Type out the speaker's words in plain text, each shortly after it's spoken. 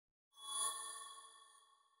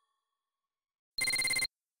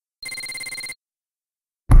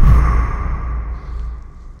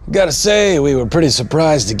Gotta say, we were pretty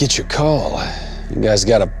surprised to get your call. You guys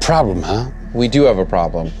got a problem, huh? We do have a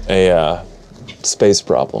problem. A, space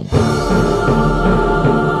problem.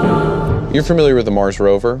 You're familiar with the Mars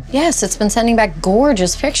rover? Yes, it's been sending back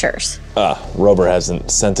gorgeous pictures. Rover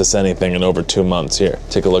hasn't sent us anything in over 2 months. Here,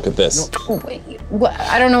 take a look at this. Oh, wait,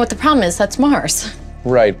 I don't know what the problem is. That's Mars.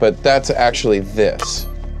 Right, but that's actually this.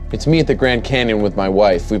 It's me at the Grand Canyon with my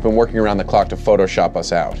wife. We've been working around the clock to Photoshop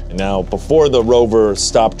us out. Now, before the rover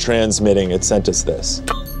stopped transmitting, it sent us this.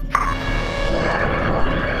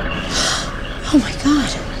 Oh my God.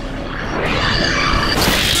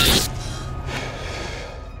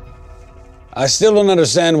 I still don't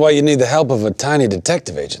understand why you need the help of a tiny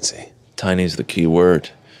detective agency. Tiny's the key word.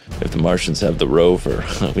 If the Martians have the rover,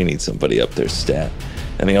 we need somebody up their stat.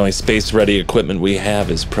 And the only space-ready equipment we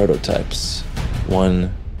have is prototypes.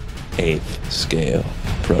 1/8 scale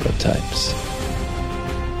prototypes.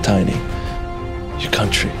 Tiny, your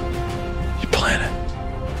country, your planet.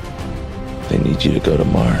 They need you to go to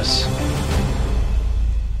Mars.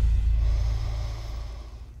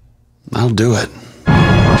 I'll do it.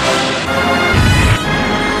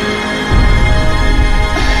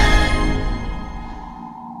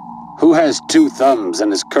 Who has 2 thumbs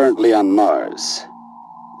and is currently on Mars?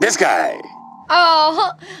 This guy!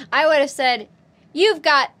 Oh, I would have said, you've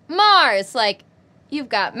got Mars, like, you've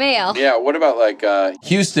got mail. Yeah, what about like,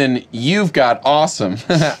 Houston, you've got awesome.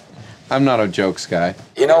 I'm not a jokes guy.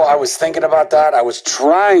 You know, I was thinking about that. I was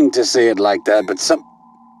trying to say it like that, but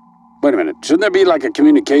Wait a minute, shouldn't there be like a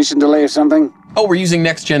communication delay or something? Oh, we're using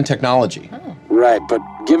next-gen technology. Oh. Right, but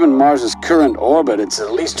given Mars's current orbit, it's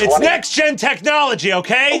at least 20... It's next-gen technology,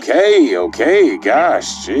 okay? Okay,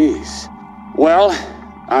 gosh, jeez. Well,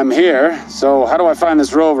 I'm here, so how do I find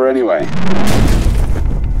this rover anyway?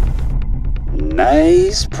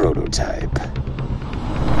 Nice prototype.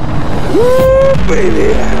 Woo,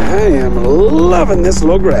 baby, I am loving this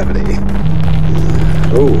low gravity.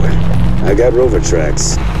 Oh, I got rover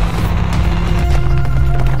tracks.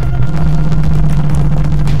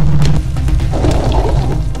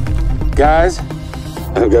 Guys,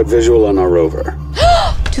 I've got visual on our rover.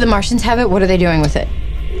 Do the Martians have it? What are they doing with it?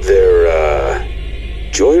 They're,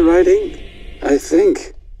 joyriding, I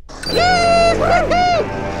think.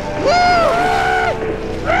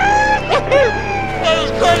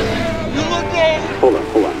 Hold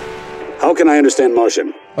on. How can I understand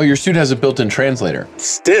Martian? Oh, your suit has a built-in translator.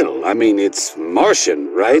 Still, I mean, it's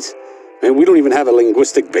Martian, right? And we don't even have a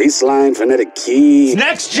linguistic baseline, phonetic key. It's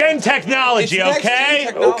next-gen technology, okay?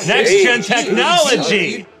 Okay. Next-gen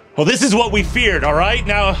technology. Well, this is what we feared, all right?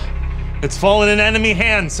 Now, it's fallen in enemy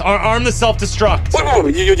hands. Arm the self-destruct.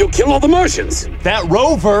 Wait, you'll kill all the Martians? That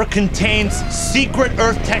rover contains secret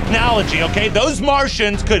Earth technology, okay? Those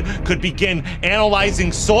Martians could begin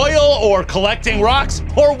analyzing soil or collecting rocks,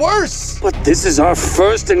 or worse. But this is our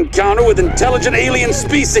first encounter with intelligent alien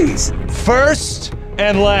species. First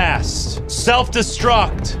and last.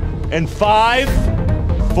 Self-destruct. In 5,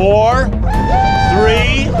 4,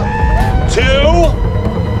 3, 2...